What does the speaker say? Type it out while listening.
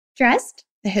Dressed,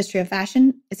 The History of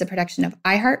Fashion is a production of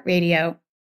iHeartRadio.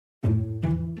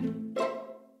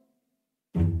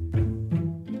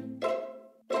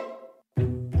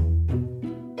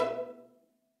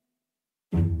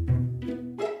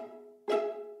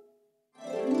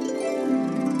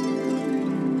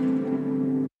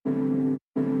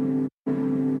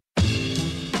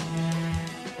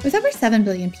 With over 7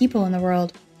 billion people in the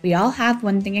world, we all have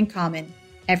one thing in common.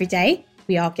 Every day,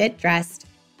 we all get dressed.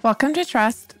 Welcome to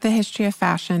Dressed, The History of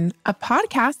Fashion, a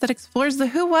podcast that explores the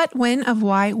who, what, when of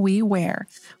why we wear.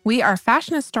 We are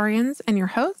fashion historians and your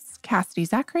hosts, Cassidy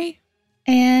Zachary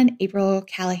and April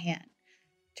Callahan.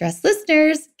 Dressed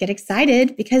listeners, get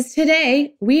excited because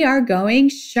today we are going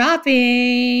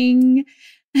shopping.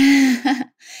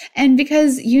 And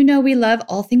because you know we love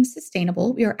all things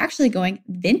sustainable, we are actually going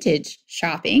vintage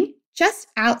shopping just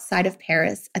outside of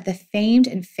Paris at the famed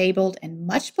and fabled and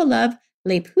much beloved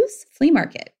Les Puces flea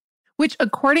market. Which,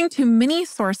 according to many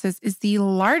sources, is the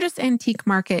largest antique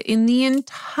market in the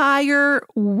entire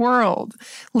world.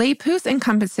 Les Puces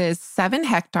encompasses 7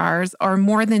 hectares or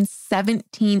more than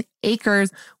 17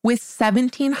 acres with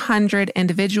 1,700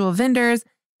 individual vendors,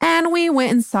 and we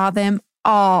went and saw them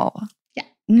all.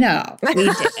 No, we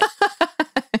didn't.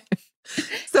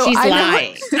 So She's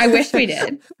lying. I wish we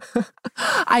did.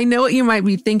 I know what you might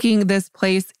be thinking. This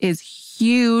place is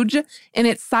huge, and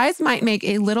its size might make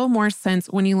a little more sense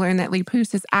when you learn that Les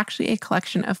Puces is actually a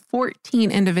collection of 14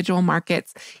 individual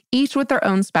markets, each with their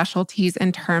own specialties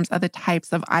in terms of the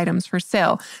types of items for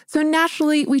sale. So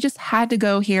naturally, we just had to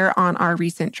go here on our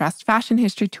recent Dressed Fashion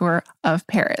History Tour of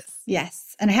Paris.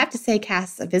 Yes. And I have to say,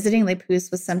 Cass, visiting Les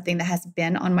Puces was something that has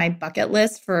been on my bucket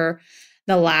list for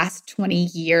the last 20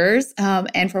 years.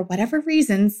 And for whatever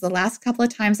reasons, the last couple of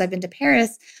times I've been to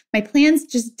Paris, my plans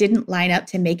just didn't line up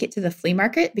to make it to the flea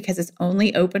market because it's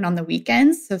only open on the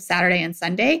weekends, so Saturday and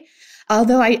Sunday.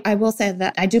 Although I will say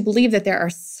that I do believe that there are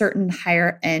certain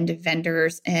higher end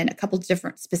vendors in a couple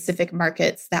different specific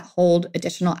markets that hold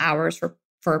additional hours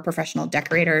for professional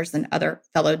decorators and other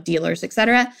fellow dealers,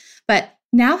 etc. But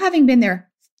now having been there,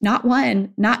 not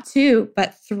 1, not 2,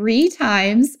 but 3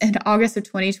 times in August of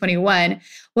 2021,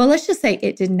 well, let's just say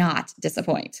it did not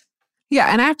disappoint. Yeah,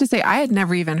 and I have to say, I had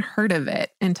never even heard of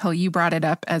it until you brought it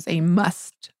up as a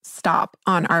must stop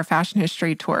on our fashion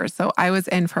history tour. So I was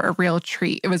in for a real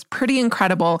treat. It was pretty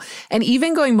incredible. And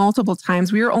even going multiple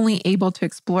times, we were only able to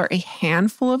explore a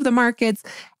handful of the markets.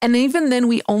 And even then,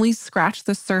 we only scratched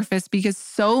the surface because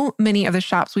so many of the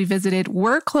shops we visited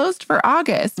were closed for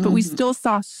August, but we still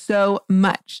saw so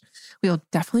much. We'll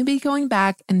definitely be going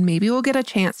back, and maybe we'll get a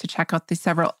chance to check out the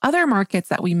several other markets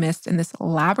that we missed in this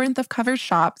labyrinth of covered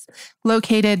shops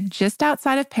located just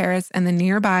outside of Paris and the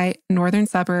nearby northern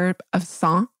suburb of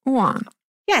Saint-Ouen.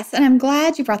 Yes, and I'm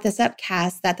glad you brought this up,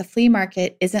 Cass, that the flea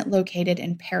market isn't located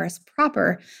in Paris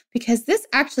proper, because this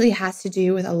actually has to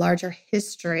do with a larger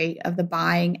history of the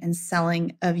buying and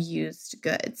selling of used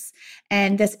goods.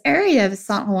 And this area of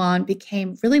Saint-Ouen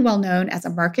became really well known as a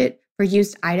market for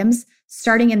used items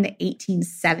starting in the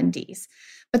 1870s.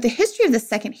 But the history of the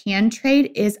secondhand trade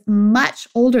is much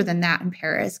older than that in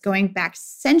Paris, going back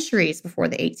centuries before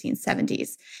the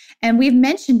 1870s. And we've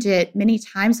mentioned it many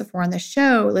times before on the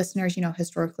show. Listeners,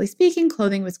 historically speaking,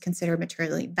 clothing was considered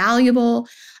materially valuable,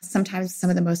 sometimes some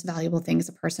of the most valuable things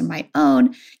a person might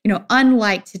own,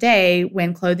 unlike today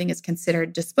when clothing is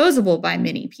considered disposable by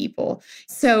many people.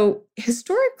 So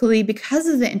historically, because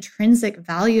of the intrinsic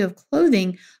value of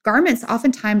clothing, garments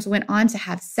oftentimes went on to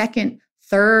have second,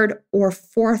 third, or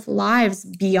fourth lives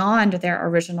beyond their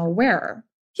original wearer.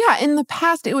 Yeah, in the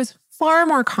past, it was far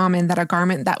more common that a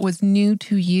garment that was new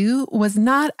to you was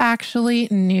not actually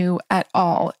new at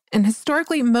all. And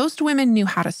historically, most women knew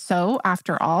how to sew,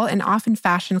 after all, and often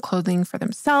fashioned clothing for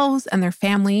themselves and their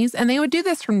families, and they would do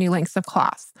this from new lengths of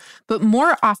cloth. But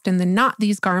more often than not,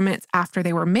 these garments, after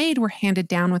they were made, were handed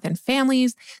down within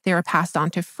families, they were passed on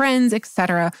to friends,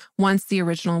 etc., once the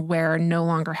original wearer no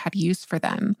longer had use for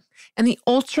them. And the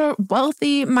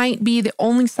ultra-wealthy might be the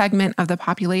only segment of the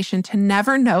population to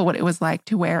never know what it was like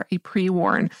to wear a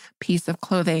pre-worn piece of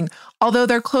clothing. Although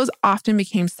their clothes often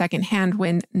became secondhand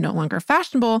when no longer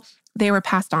fashionable, they were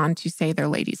passed on to, say, their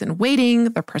ladies-in-waiting,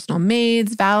 their personal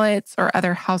maids, valets, or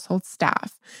other household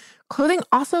staff. Clothing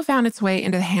also found its way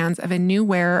into the hands of a new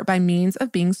wearer by means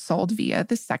of being sold via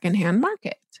the secondhand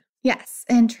market. Yes,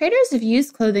 and traders of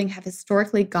used clothing have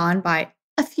historically gone by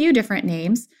a few different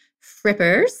names.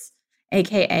 Frippers,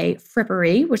 aka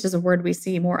frippery, which is a word we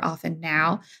see more often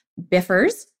now.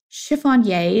 Biffers,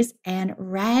 chiffoniers, and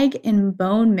rag and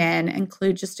bone men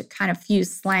include just a kind of few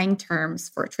slang terms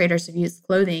for traders of used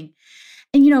clothing.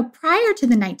 And, prior to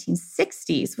the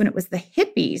 1960s, when it was the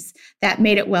hippies that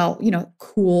made it,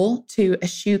 cool to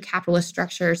eschew capitalist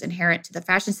structures inherent to the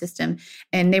fashion system,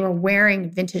 and they were wearing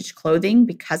vintage clothing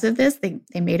because of this, they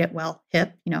made it,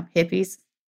 hip, hippies.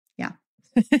 Yeah.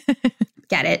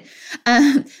 Get it.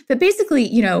 But basically,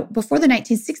 before the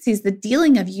 1960s, the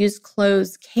dealing of used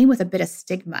clothes came with a bit of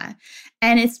stigma.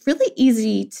 And it's really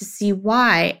easy to see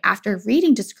why after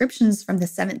reading descriptions from the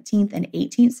 17th and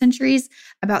 18th centuries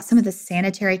about some of the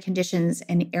sanitary conditions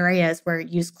in areas where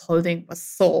used clothing was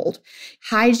sold.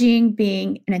 Hygiene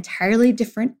being an entirely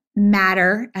different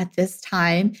matter at this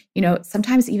time,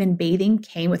 sometimes even bathing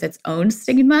came with its own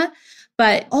stigma.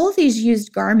 But all of these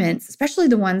used garments, especially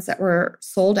the ones that were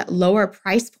sold at lower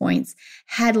price points,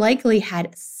 had likely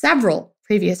had several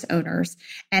previous owners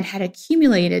and had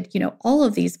accumulated, all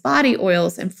of these body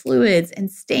oils and fluids and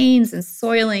stains and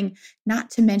soiling, not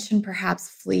to mention perhaps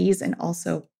fleas and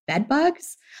also bed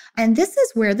bugs. And this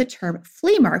is where the term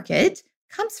flea market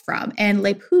comes from. And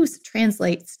les puces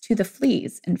translates to the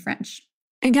fleas in French.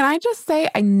 And can I just say,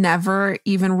 I never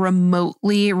even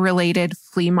remotely related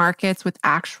flea markets with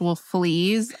actual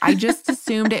fleas. I just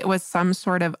assumed it was some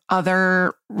sort of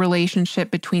other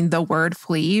relationship between the word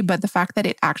flea, but the fact that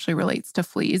it actually relates to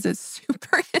fleas is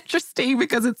super interesting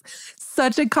because it's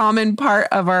such a common part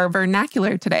of our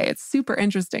vernacular today. It's super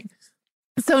interesting.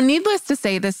 So needless to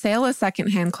say, the sale of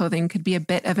secondhand clothing could be a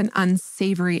bit of an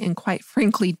unsavory and quite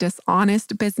frankly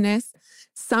dishonest business.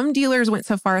 Some dealers went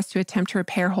so far as to attempt to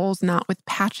repair holes not with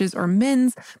patches or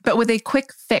mends, but with a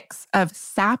quick fix of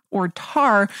sap or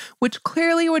tar, which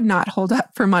clearly would not hold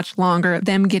up for much longer,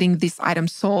 them getting these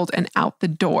items sold and out the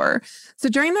door. So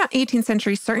during that 18th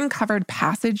century, certain covered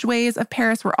passageways of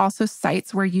Paris were also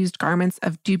sites where used garments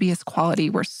of dubious quality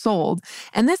were sold.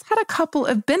 And this had a couple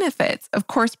of benefits. Of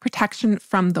course, protection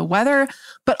from the weather,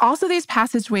 but also these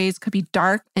passageways could be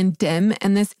dark and dim,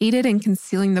 and this aided in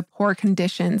concealing the poor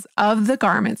conditions of the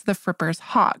garments the frippers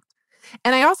hogged.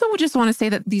 And I also would just want to say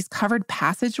that these covered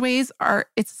passageways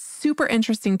it's a super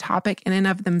interesting topic in and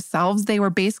of themselves. They were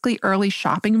basically early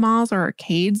shopping malls or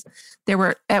arcades. There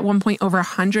were at one point over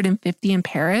 150 in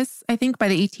Paris, I think by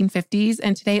the 1850s,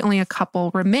 and today only a couple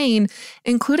remain,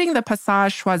 including the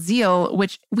Passage Choiseul,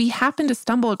 which we happened to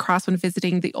stumble across when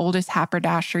visiting the oldest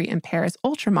haberdashery in Paris,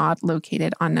 Ultramod,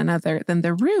 located on none other than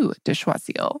the Rue de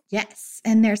Choiseul. Yes,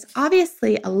 and there's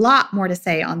obviously a lot more to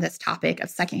say on this topic of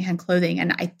secondhand clothing,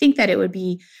 and I think that it would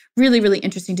be really, really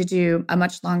interesting to do a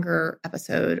much longer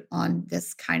episode on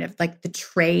this kind of like the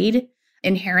trade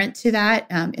inherent to that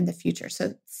in the future.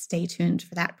 So stay tuned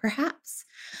for that, perhaps.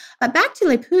 But back to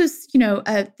Les Puces,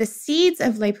 the seeds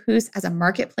of Les Puces as a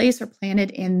marketplace were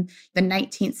planted in the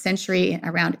 19th century,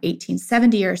 around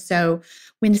 1870 or so,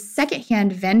 when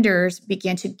secondhand vendors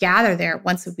began to gather there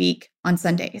once a week on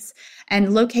Sundays.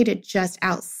 And located just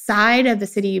outside of the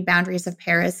city boundaries of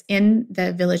Paris in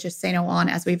the village of Saint-Ouen,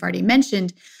 as we've already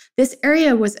mentioned, this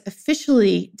area was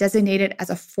officially designated as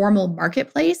a formal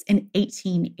marketplace in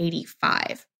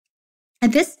 1885.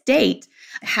 And this date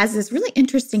has this really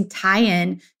interesting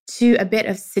tie-in to a bit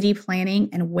of city planning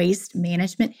and waste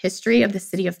management history of the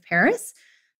city of Paris,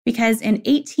 because in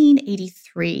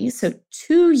 1883, so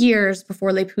 2 years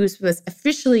before Les Puces was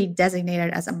officially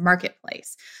designated as a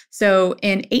marketplace. So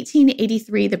in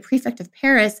 1883, the prefect of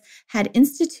Paris had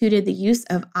instituted the use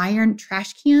of iron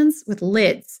trash cans with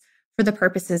lids for the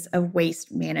purposes of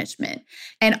waste management.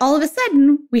 And all of a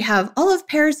sudden, we have all of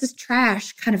Paris's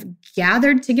trash kind of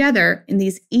gathered together in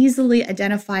these easily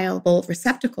identifiable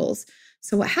receptacles.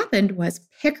 So what happened was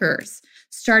pickers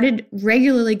started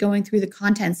regularly going through the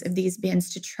contents of these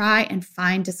bins to try and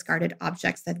find discarded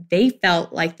objects that they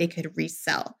felt like they could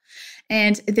resell.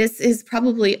 And this is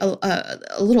probably a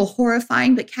little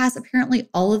horrifying, but Cass, apparently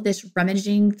all of this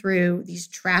rummaging through these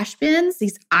trash bins,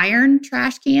 these iron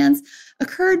trash cans,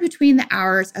 occurred between the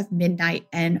hours of midnight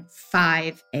and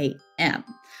 5 a.m.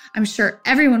 I'm sure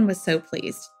everyone was so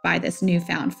pleased by this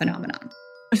newfound phenomenon.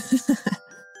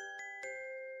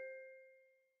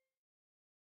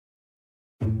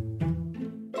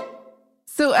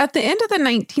 So at the end of the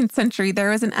 19th century,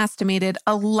 there was an estimated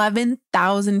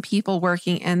 11,000 people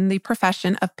working in the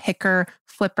profession of picker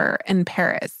flipper in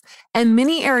Paris. And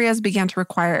many areas began to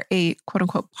require a quote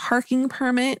unquote parking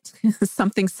permit,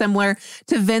 something similar,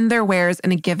 to vend their wares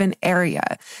in a given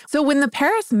area. So when the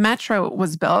Paris metro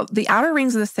was built, the outer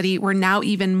rings of the city were now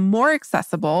even more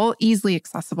accessible, easily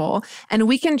accessible, and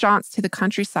weekend jaunts to the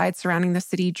countryside surrounding the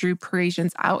city drew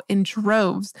Parisians out in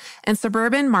droves. And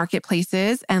suburban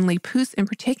marketplaces, and Les Puces in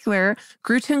particular,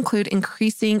 grew to include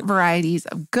increasing varieties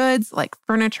of goods like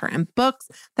furniture and books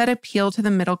that appeal to the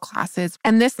middle classes.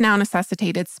 And this now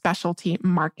necessitated specialty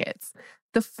markets.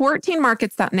 The 14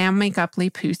 markets that now make up Les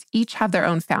Puces each have their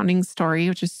own founding story,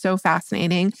 which is so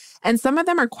fascinating. And some of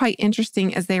them are quite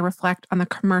interesting as they reflect on the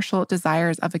commercial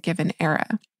desires of a given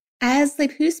era. As Les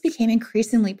Puces became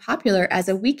increasingly popular as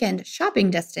a weekend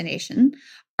shopping destination,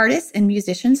 artists and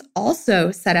musicians also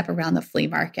set up around the flea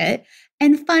market.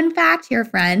 And fun fact here,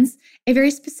 friends, a very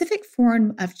specific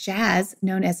form of jazz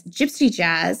known as gypsy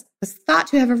jazz was thought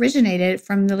to have originated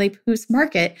from the Les Puces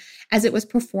market as it was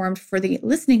performed for the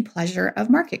listening pleasure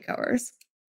of marketgoers.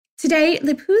 Today,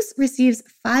 Les Puces receives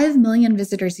 5 million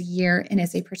visitors a year and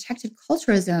is a protected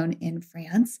cultural zone in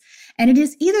France. And it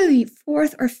is either the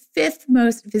fourth or fifth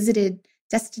most visited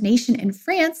destination in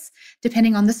France,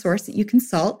 depending on the source that you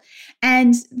consult.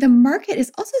 And the market is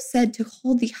also said to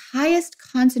hold the highest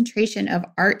concentration of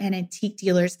art and antique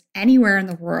dealers anywhere in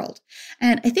the world.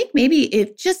 And I think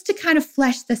maybe just to kind of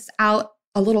flesh this out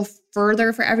a little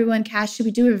further for everyone, Cash, should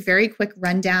we do a very quick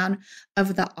rundown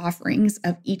of the offerings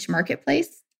of each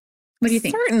marketplace? What do you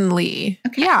think? Certainly.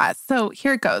 Okay. Yeah. So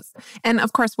here it goes. And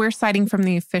of course, we're citing from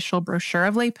the official brochure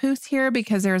of Les Puces here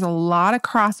because there's a lot of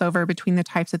crossover between the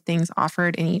types of things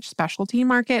offered in each specialty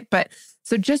market. But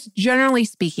so just generally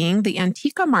speaking, the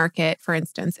Antica market, for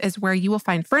instance, is where you will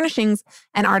find furnishings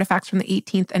and artifacts from the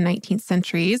 18th and 19th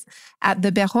centuries. At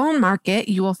the Béron market,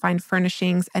 you will find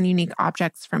furnishings and unique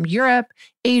objects from Europe,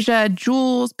 Asia,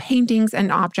 jewels, paintings,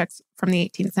 and objects from the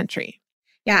 18th century.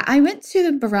 Yeah, I went to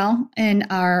the Burrell in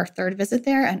our third visit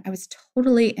there, and I was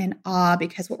totally in awe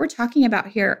because what we're talking about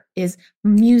here is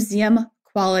museum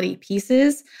quality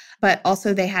pieces, but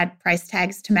also they had price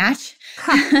tags to match.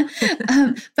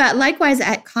 But likewise,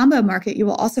 at Combo Market, you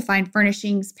will also find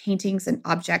furnishings, paintings, and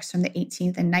objects from the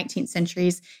 18th and 19th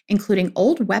centuries, including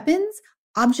old weapons,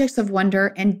 objects of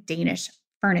wonder, and Danish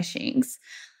furnishings.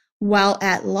 While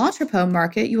at L'Entrepôt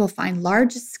Market, you will find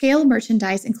large-scale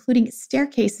merchandise, including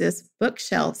staircases,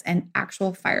 bookshelves, and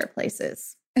actual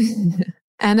fireplaces.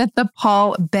 And at the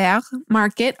Paul Bert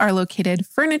Market are located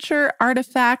furniture,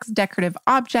 artifacts, decorative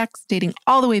objects dating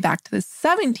all the way back to the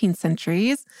 17th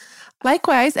centuries.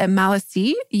 Likewise, at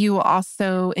Malassis, you will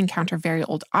also encounter very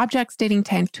old objects dating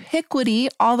to antiquity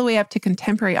all the way up to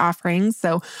contemporary offerings.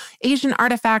 So Asian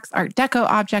artifacts, Art Deco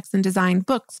objects and design,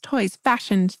 books, toys,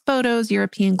 fashion, photos,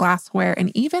 European glassware,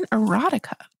 and even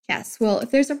erotica. Yes, well,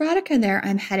 if there's erotica there,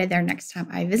 I'm headed there next time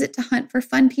I visit to hunt for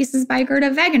fun pieces by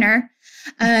Gerda Wegener.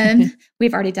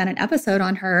 We've already done an episode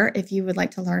on her. If you would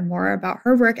like to learn more about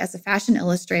her work as a fashion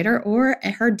illustrator or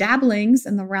her dabblings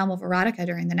in the realm of erotica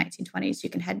during the 1920s, you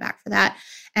can head back for that.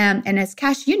 And as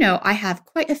Cash, you know, I have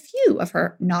quite a few of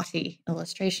her naughty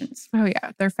illustrations. Oh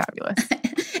yeah, they're fabulous.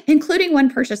 Including one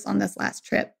purchase on this last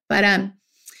trip. But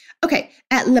okay,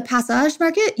 at Le Passage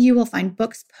Market, you will find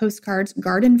books, postcards,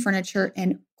 garden furniture,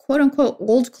 and quote unquote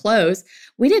old clothes.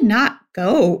 We did not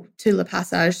go to Le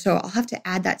Passage, so I'll have to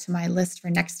add that to my list for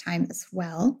next time as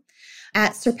well.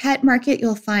 At Serpette Market,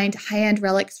 you'll find high-end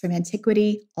relics from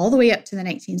antiquity all the way up to the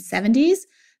 1970s.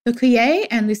 The Couillet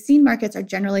and Lucine markets are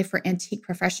generally for antique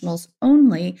professionals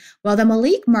only, while the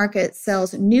Malik market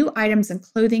sells new items and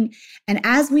clothing. And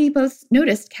as we both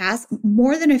noticed, Cass,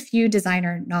 more than a few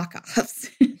designer knockoffs.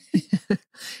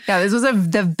 Yeah, this was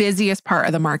the busiest part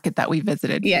of the market that we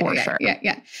visited for sure.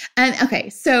 Yeah. And okay,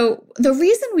 so the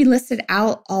reason we listed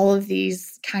out all of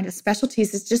these kind of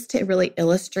specialties is just to really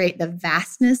illustrate the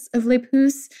vastness of Les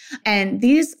Puces. And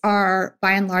these are,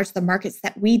 by and large, the markets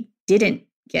that we didn't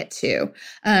get to.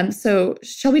 So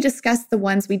shall we discuss the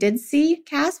ones we did see,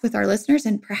 Cass, with our listeners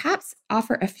and perhaps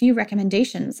offer a few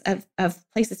recommendations of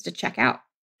places to check out?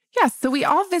 Yes, so we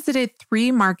all visited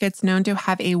 3 markets known to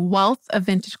have a wealth of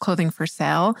vintage clothing for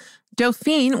sale.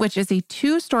 Dauphine, which is a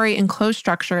 2-story enclosed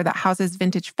structure that houses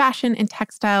vintage fashion and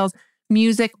textiles,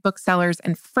 music, booksellers,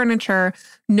 and furniture.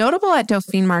 Notable at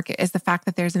Dauphine Market is the fact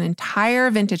that there's an entire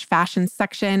vintage fashion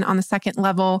section on the second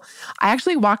level. I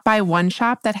actually walked by one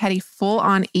shop that had a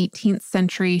full-on 18th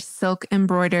century silk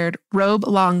embroidered robe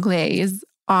l'anglaise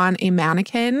on a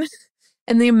mannequin.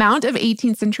 And the amount of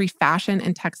 18th century fashion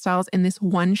and textiles in this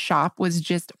one shop was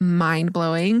just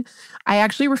mind-blowing. I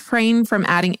actually refrained from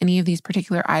adding any of these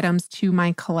particular items to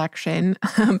my collection.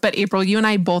 But April, you and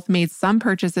I both made some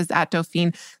purchases at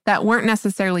Dauphine that weren't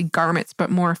necessarily garments,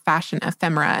 but more fashion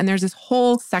ephemera. And there's this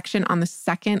whole section on the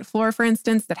second floor, for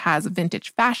instance, that has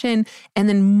vintage fashion, and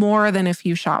then more than a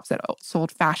few shops that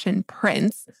sold fashion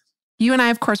prints. You and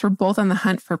I, of course, were both on the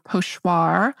hunt for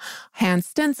pochoirs,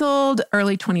 hand-stenciled,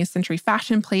 early 20th century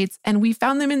fashion plates, and we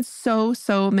found them in so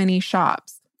many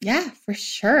shops. Yeah, for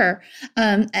sure.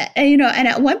 And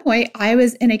at one point, I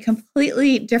was in a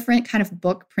completely different kind of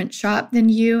book print shop than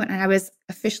you, and I was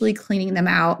officially cleaning them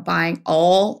out, buying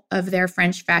all of their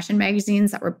French fashion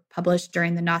magazines that were published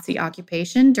during the Nazi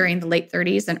occupation during the late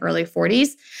 30s and early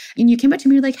 40s. And you came up to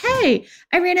me like, "Hey,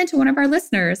 I ran into one of our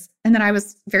listeners," and then I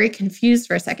was very confused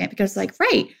for a second because, like,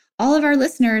 right, all of our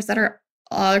listeners that are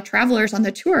travelers on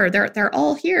the tour, they're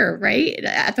all here, right,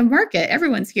 at the market.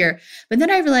 Everyone's here. But then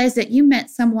I realized that you meant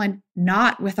someone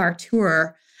not with our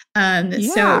tour. So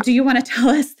Yeah. do you want to tell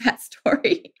us that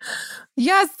story?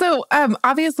 Yeah. So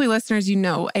obviously, listeners,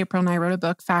 April and I wrote a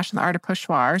book, Fashion, the Art of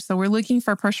Pochoir. So we're looking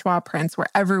for Pochoir prints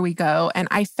wherever we go. And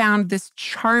I found this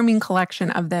charming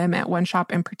collection of them at one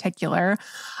shop in particular.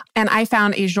 And I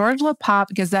found a Georges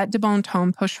Lepape Gazette de Bon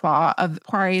Ton Pochoir of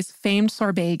Poiret's famed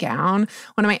sorbet gown,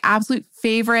 one of my absolute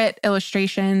favorite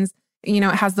illustrations. It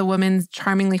has the woman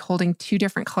charmingly holding two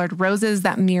different colored roses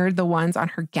that mirrored the ones on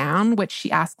her gown, which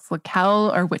she asks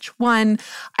Laquelle or which one.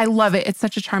 I love it. It's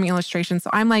such a charming illustration. So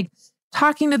I'm like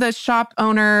talking to the shop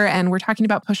owner and we're talking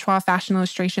about Pochoir fashion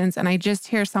illustrations. And I just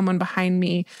hear someone behind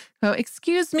me go,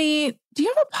 "Excuse me, do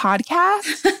you have a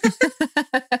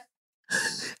podcast?"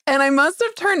 And I must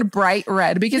have turned bright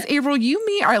red because, April, you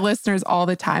meet our listeners all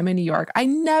the time in New York. I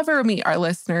never meet our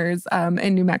listeners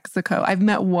in New Mexico. I've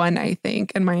met one, I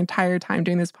think, in my entire time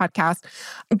doing this podcast.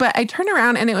 But I turned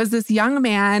around and it was this young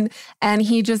man. And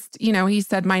he just, he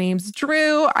said, "My name's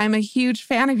Drew. I'm a huge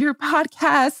fan of your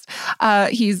podcast."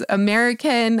 He's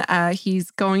American.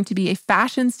 He's going to be a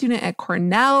fashion student at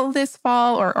Cornell this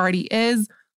fall, or already is.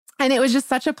 And it was just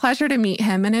such a pleasure to meet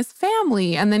him and his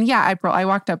family. And then, yeah, April, I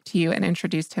walked up to you and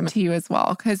introduced him to you as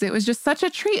well, because it was just such a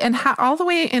treat. And all the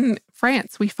way in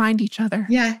France, we find each other.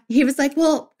 Yeah. He was like,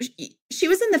 "Well, she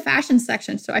was in the fashion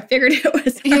section, so I figured it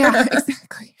was her." Yeah,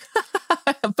 exactly.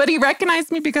 But he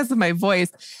recognized me because of my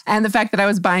voice and the fact that I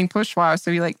was buying Pochoir.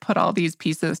 So he put all these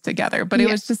pieces together. But it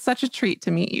was just such a treat to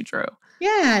meet you, Drew.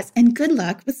 Yes. And good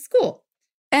luck with school.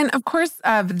 And of course,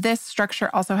 this structure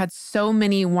also had so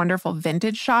many wonderful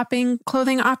vintage shopping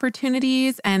clothing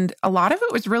opportunities, and a lot of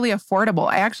it was really affordable.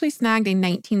 I actually snagged a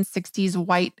 1960s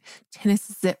white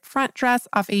tennis zip front dress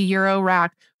off a Euro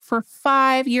rack for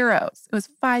 €5. It was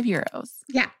 €5.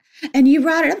 Yeah. And you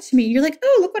brought it up to me. You're like,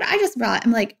 "Oh, look what I just brought."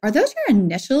 I'm like, "Are those your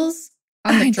initials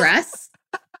on the dress?"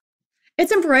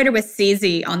 It's embroidered with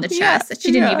CZ on the chest that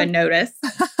she didn't even notice.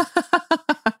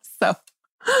 So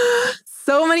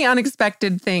so many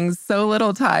unexpected things, so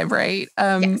little time, right?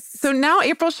 Yes. So now,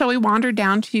 April, shall we wander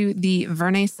down to the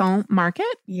Vernaison market?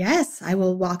 Yes, I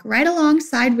will walk right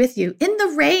alongside with you in the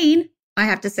rain, I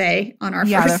have to say, on our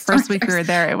the first first week we were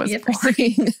there, it was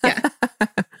pouring. Yeah.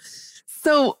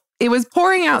 So it was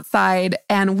pouring outside,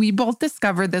 and we both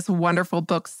discovered this wonderful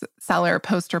bookseller,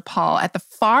 Poster Paul, at the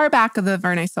far back of the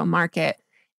Vernaison market.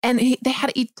 And they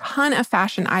had a ton of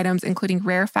fashion items, including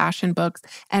rare fashion books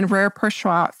and rare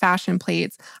Pochoir fashion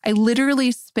plates. I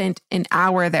literally spent an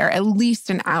hour there, at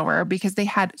least an hour, because they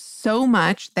had so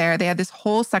much there. They had this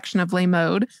whole section of Les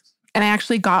Mode. And I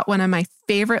actually got one of my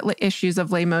favorite issues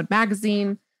of Les Mode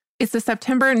magazine. It's the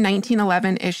September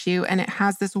 1911 issue, and it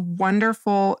has this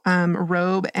wonderful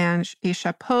robe and a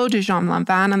chapeau de Jean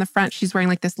Lanvin on the front. She's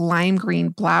wearing this lime green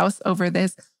blouse over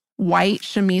this white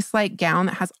chemise-like gown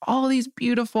that has all these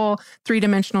beautiful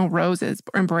three-dimensional roses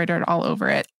embroidered all over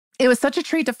it. It was such a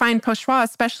treat to find Pochoir,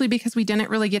 especially because we didn't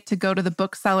really get to go to the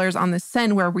booksellers on the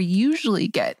Seine where we usually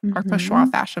get our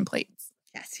Pochoir fashion plates.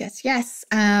 Yes.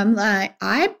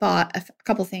 I bought a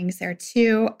couple things there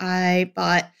too. I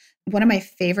bought one of my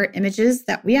favorite images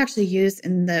that we actually use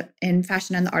in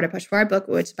Fashion and the Art of Pochoir book,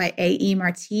 which is by A.E.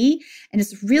 Marti. And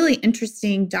it's a really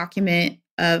interesting document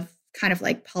of kind of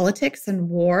politics and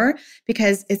war,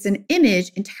 because it's an image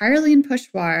entirely in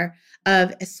Pochoir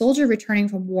of a soldier returning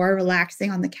from war, relaxing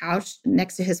on the couch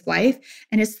next to his wife,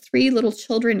 and his three little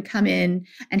children come in,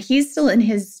 and he's still in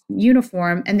his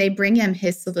uniform, and they bring him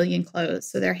his civilian clothes.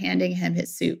 So they're handing him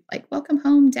his suit, like, "Welcome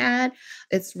home, Dad."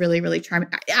 It's really, really charming.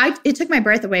 It took my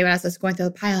breath away when I was going through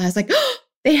the pile. I was like, "Oh,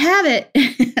 they have it."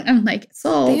 And I'm like,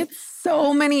 sold. They had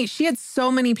so many. She had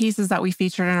so many pieces that we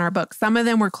featured in our book. Some of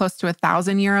them were close to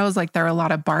 €1,000. There are a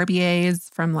lot of Barbiers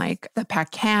from the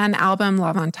Paquin album,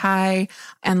 La Ventaille,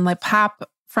 and Le Pape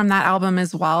from that album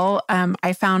as well.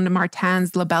 I found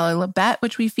Martin's La Belle et la Bête,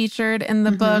 which we featured in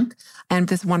the book, and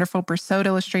this wonderful Brissot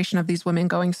illustration of these women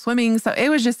going swimming. So it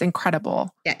was just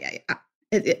incredible. Yeah.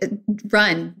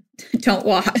 Run, don't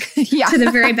walk to the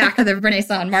very back of the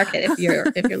Renaissance market if you're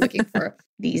looking for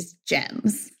these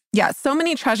gems. Yeah, so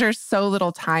many treasures, so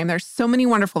little time. There's so many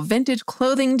wonderful vintage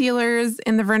clothing dealers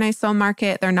in the Verneuil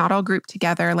market. They're not all grouped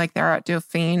together like they're at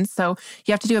Dauphine. So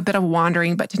you have to do a bit of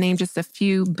wandering, but to name just a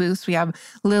few booths, we have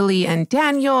Lily and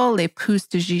Daniel, Les Puces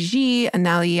de Gigi,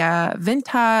 Anelia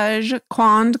Vintage,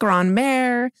 Quand Grand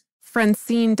Mère,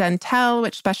 Francine Dentel,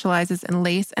 which specializes in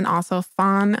lace, and also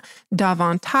Fan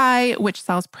d'Avantaille, which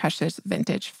sells precious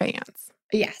vintage fans.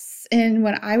 Yes. And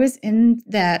when I was in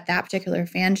that particular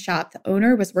fan shop, the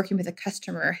owner was working with a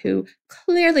customer who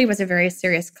clearly was a very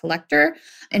serious collector.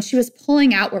 And she was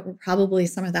pulling out what were probably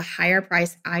some of the higher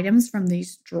price items from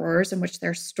these drawers in which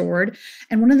they're stored.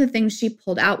 And one of the things she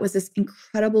pulled out was this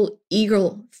incredible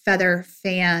eagle feather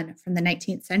fan from the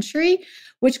 19th century,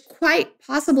 which quite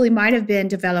possibly might have been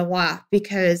de Valois,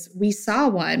 because we saw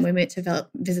one when we went to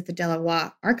visit the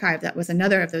Delois archive. That was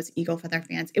another of those eagle feather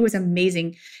fans. It was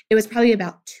amazing. It was probably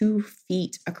about 2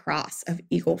 feet across of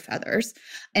eagle feathers.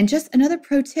 And just another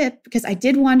pro tip, because I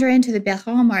did wander into the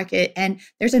Berlin market, and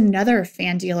there's another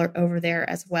fan dealer over there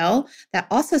as well that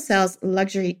also sells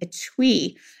luxury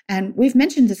etui. And we've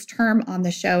mentioned this term on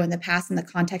the show in the past in the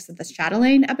context of the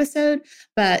chatelaine episode,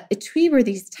 but etui were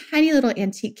these tiny little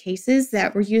antique cases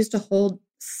that were used to hold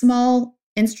small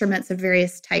instruments of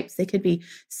various types. They could be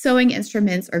sewing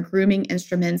instruments or grooming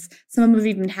instruments. Some of them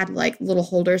even had like little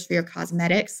holders for your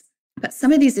cosmetics. But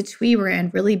some of these etui were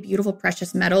in really beautiful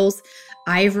precious metals,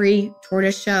 ivory,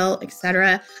 tortoiseshell,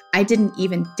 etc. I didn't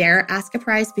even dare ask a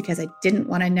price because I didn't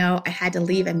want to know. I had to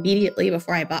leave immediately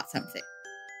before I bought something.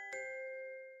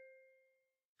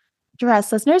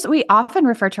 Dress listeners, we often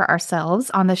refer to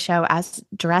ourselves on the show as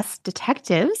dress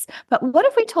detectives, but what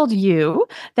if we told you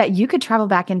that you could travel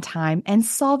back in time and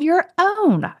solve your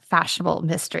own fashionable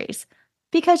mysteries?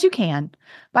 Because you can,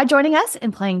 by joining us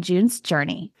in playing June's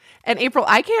Journey. And April,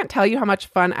 I can't tell you how much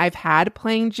fun I've had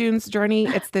playing June's Journey.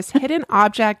 It's this hidden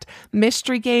object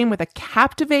mystery game with a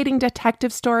captivating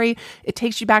detective story. It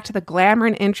takes you back to the glamour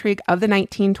and intrigue of the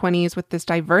 1920s with this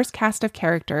diverse cast of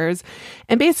characters.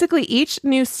 And basically, each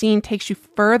new scene takes you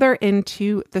further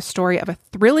into the story of a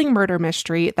thrilling murder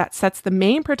mystery that sets the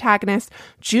main protagonist,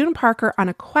 June Parker, on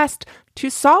a quest to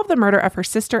solve the murder of her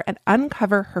sister and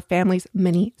uncover her family's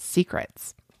many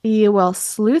secrets. You will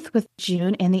sleuth with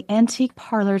June in the antique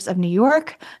parlors of New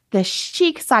York, the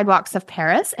chic sidewalks of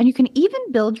Paris, and you can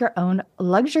even build your own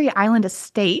luxury island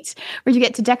estate where you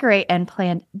get to decorate and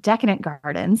plant decadent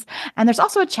gardens. And there's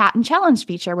also a chat and challenge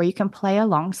feature where you can play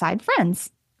alongside friends.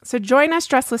 So join us,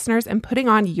 dress listeners, in putting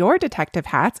on your detective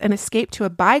hats and escape to a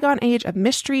bygone age of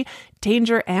mystery,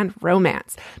 danger, and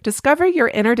romance. Discover your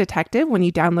inner detective when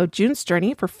you download June's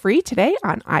Journey for free today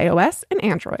on iOS and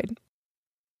Android.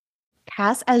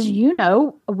 Cass, as you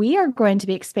know, we are going to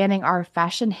be expanding our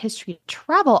fashion history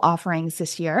travel offerings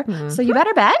this year. Mm-hmm. So you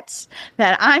better bet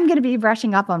that I'm going to be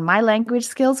brushing up on my language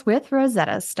skills with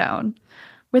Rosetta Stone.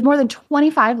 With more than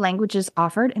 25 languages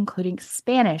offered, including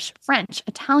Spanish, French,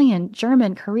 Italian,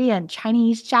 German, Korean,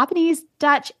 Chinese, Japanese,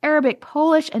 Dutch, Arabic,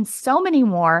 Polish, and so many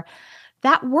more,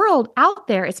 that world out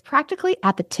there is practically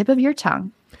at the tip of your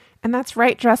tongue. And that's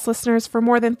right, dress listeners. For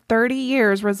more than 30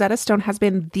 years, Rosetta Stone has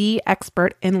been the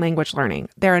expert in language learning.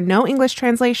 There are no English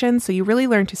translations, so you really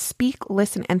learn to speak,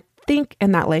 listen, and think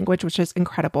in that language, which is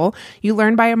incredible. You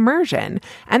learn by immersion,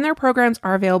 and their programs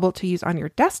are available to use on your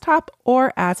desktop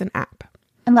or as an app.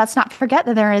 And let's not forget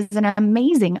that there is an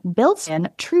amazing built-in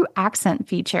true accent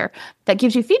feature that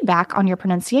gives you feedback on your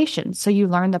pronunciation, so you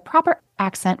learn the proper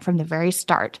accent from the very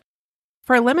start.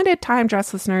 For a limited time,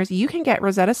 dress listeners, you can get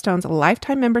Rosetta Stone's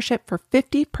lifetime membership for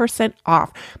 50%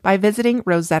 off by visiting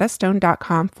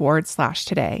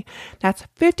rosettastone.com/today. That's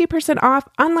 50% off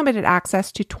unlimited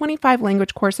access to 25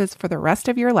 language courses for the rest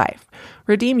of your life.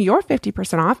 Redeem your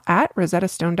 50% off at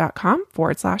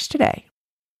rosettastone.com/today.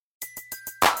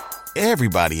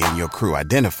 Everybody in your crew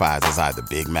identifies as either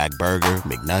Big Mac Burger,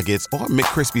 McNuggets, or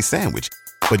McCrispy Sandwich.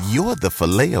 But you're the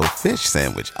Filet-O-Fish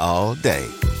Sandwich all day.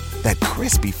 That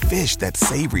crispy fish, that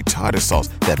savory tartar sauce,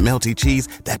 that melty cheese,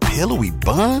 that pillowy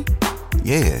bun.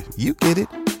 Yeah, you get it.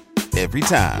 Every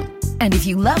time. And if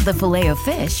you love the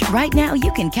Filet-O-Fish, right now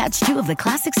you can catch two of the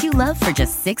classics you love for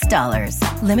just $6.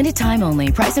 Limited time only.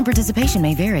 Price and participation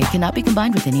may vary. Cannot be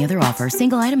combined with any other offer.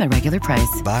 Single item at regular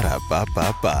price.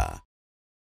 Ba-da-ba-ba-ba.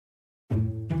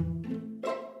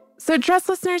 So, dress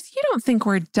listeners, you don't think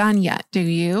we're done yet, do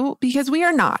you? Because we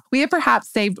are not. We have perhaps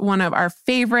saved one of our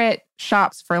favorite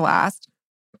shops for last.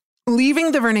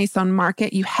 Leaving the Verneuil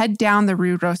market, you head down the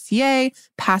Rue Rossier,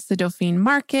 past the Dauphine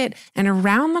market, and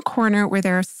around the corner where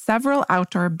there are several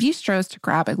outdoor bistros to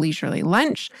grab a leisurely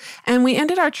lunch. And we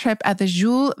ended our trip at the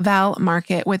Jules Val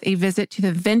market with a visit to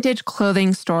the vintage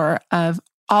clothing store of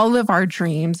all of our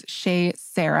dreams, Chez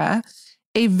Sarah.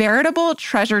 a veritable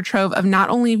treasure trove of not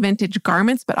only vintage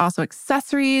garments, but also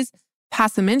accessories,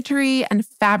 passementerie, and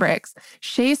fabrics.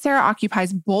 Shea Serra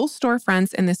occupies both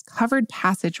storefronts in this covered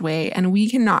passageway, and we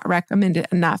cannot recommend it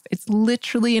enough. It's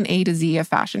literally an A to Z of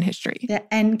fashion history. Yeah,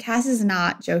 and Cass is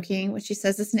not joking when she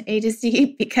says it's an A to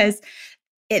Z because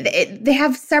they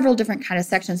have several different kind of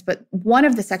sections, but one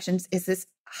of the sections is this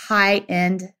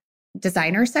high-end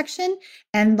designer section,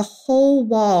 and the whole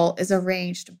wall is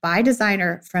arranged by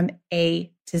designer from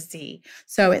A to Z.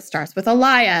 So it starts with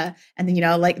Alaya, and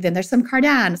then, then there's some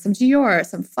Cardin, some Dior,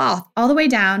 some Foth, all the way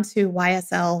down to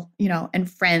YSL, and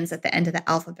Friends at the end of the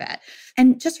alphabet.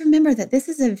 And just remember that this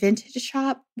is a vintage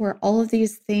shop where all of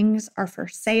these things are for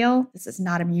sale. This is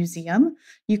not a museum.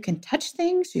 You can touch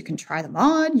things, you can try them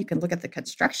on, you can look at the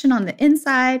construction on the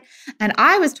inside. And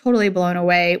I was totally blown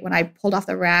away when I pulled off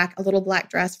the rack a little black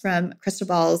dress from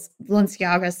Cristobal's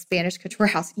Balenciaga's Spanish couture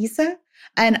house, Isa.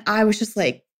 And I was just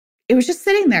like, it was just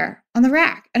sitting there on the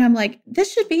rack. And I'm like,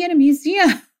 this should be in a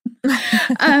museum.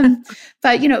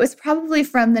 But, it was probably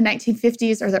from the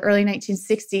 1950s or the early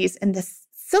 1960s. And the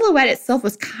silhouette itself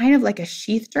was kind of like a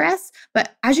sheath dress.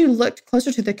 But as you looked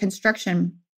closer to the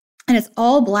construction, and it's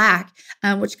all black,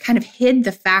 which kind of hid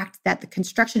the fact that the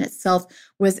construction itself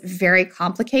was very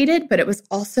complicated, but it was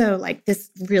also like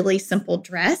this really simple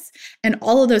dress. And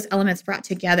all of those elements brought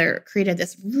together created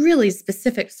this really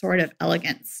specific sort of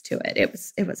elegance to it.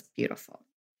 It was beautiful.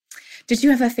 Did you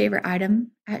have a favorite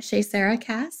item at Shea Serra,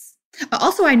 Cass?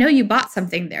 Also, I know you bought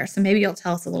something there, so maybe you'll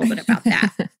tell us a little bit about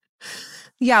that.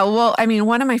 Yeah, well,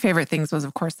 one of my favorite things was,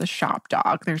 of course, the shop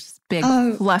dog. There's this big,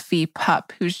 fluffy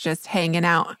pup who's just hanging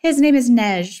out. His name is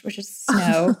Nej, which is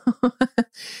snow.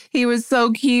 He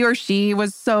or she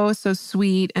was so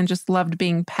sweet and just loved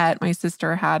being pet. My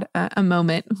sister had a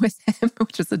moment with him,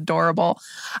 which is adorable.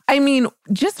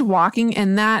 Just walking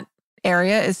in that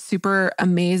area is super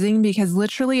amazing because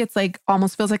literally it's like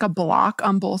almost feels like a block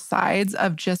on both sides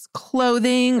of just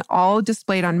clothing, all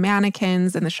displayed on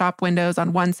mannequins in the shop windows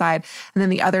on one side. And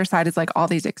then the other side is like all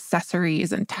these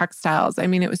accessories and textiles.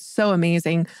 It was so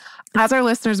amazing. As our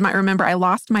listeners might remember, I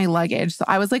lost my luggage. So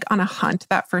I was like on a hunt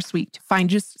that first week to find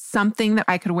just something that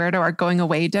I could wear to our going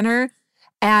away dinner.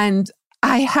 And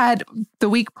I had the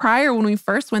week prior when we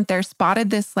first went there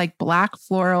spotted this like black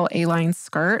floral A-line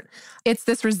skirt. It's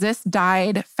this resist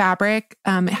dyed fabric.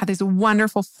 It had these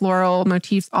wonderful floral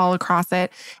motifs all across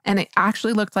it. And it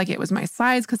actually looked like it was my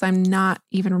size because I'm not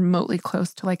even remotely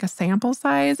close to like a sample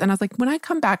size. And I was like, when I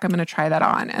come back, I'm going to try that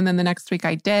on. And then the next week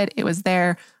I did. It was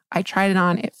there. I tried it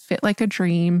on. It fit like a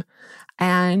dream.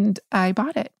 And I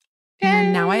bought it.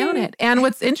 And now I own it. And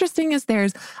what's interesting is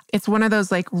it's one of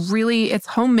those like really, it's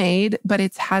homemade, but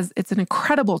it's an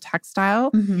incredible textile.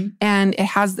 Mm-hmm. And it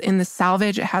has in the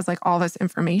salvage, it has like all this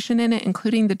information in it,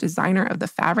 including the designer of the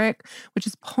fabric, which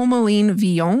is Pommeline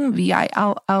Villon,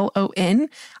 Villon.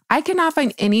 I cannot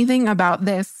find anything about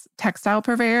this textile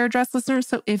purveyor, dress listeners.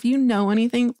 So if you know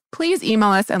anything, please email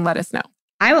us and let us know.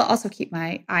 I will also keep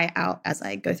my eye out as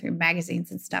I go through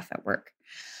magazines and stuff at work.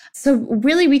 So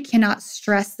really, we cannot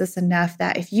stress this enough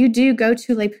that if you do go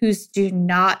to Les Puces, do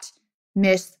not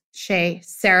miss Shea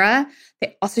Serra.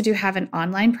 They also do have an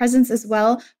online presence as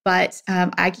well, but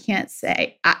I can't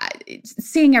say,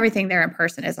 seeing everything there in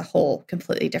person is a whole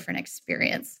completely different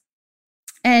experience.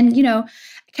 And,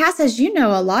 Cass, as you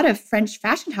know, a lot of French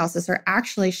fashion houses are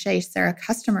actually Shea Serra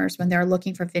customers when they're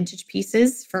looking for vintage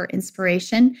pieces for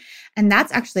inspiration. And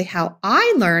that's actually how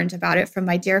I learned about it from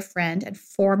my dear friend and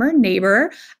former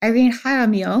neighbor, Irene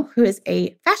Jaramillo, who is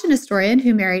a fashion historian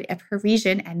who married a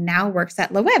Parisian and now works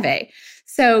at Loewe.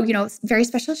 So, very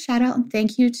special shout out and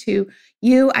thank you to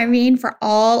you, Irene, for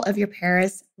all of your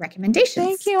Paris recommendations.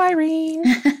 Thank you, Irene.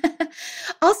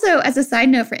 Also, as a side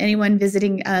note for anyone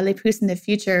visiting Les Puces in the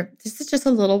future, this is just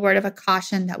a little word of a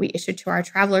caution that we issued to our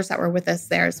travelers that were with us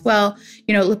there as well.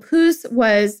 Les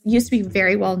Puces used to be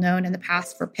very well known in the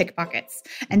past for pickpockets,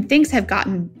 and things have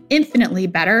gotten infinitely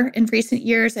better in recent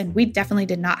years, and we definitely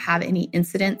did not have any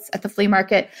incidents at the flea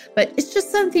market, but it's just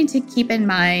something to keep in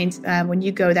mind when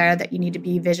you go there, that you need to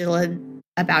be vigilant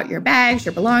about your bags,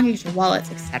 your belongings, your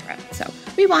wallets, etc. So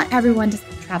we want everyone to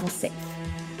travel safe.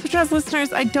 So, dress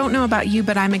listeners, I don't know about you,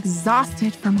 but I'm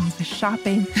exhausted from all the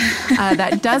shopping.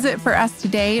 That does it for us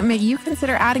today. May you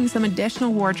consider adding some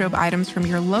additional wardrobe items from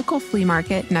your local flea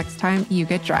market next time you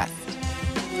get dressed.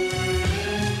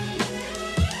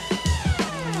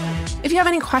 If you have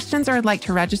any questions or would like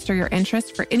to register your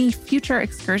interest for any future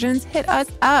excursions, hit us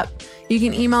up. You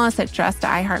can email us at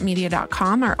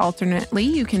dressed@iheartmedia.com, or alternately,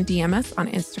 you can DM us on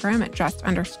Instagram at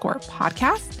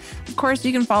dressed_podcast. Of course,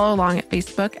 you can follow along at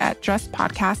Facebook at Dressed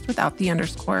Podcast without the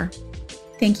underscore.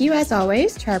 Thank you, as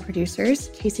always, to our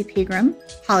producers, Casey Pegram,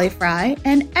 Holly Fry,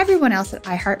 and everyone else at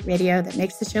iHeartRadio that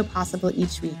makes the show possible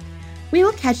each week. We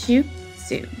will catch you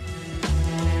soon.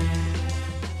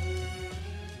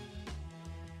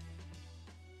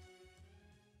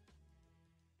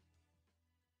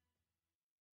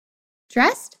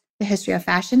 Dressed, The History of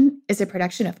Fashion is a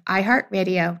production of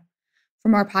iHeartRadio. For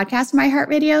more podcasts from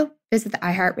iHeartRadio, visit the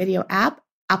iHeartRadio app,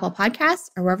 Apple Podcasts,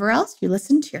 or wherever else you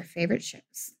listen to your favorite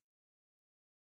shows.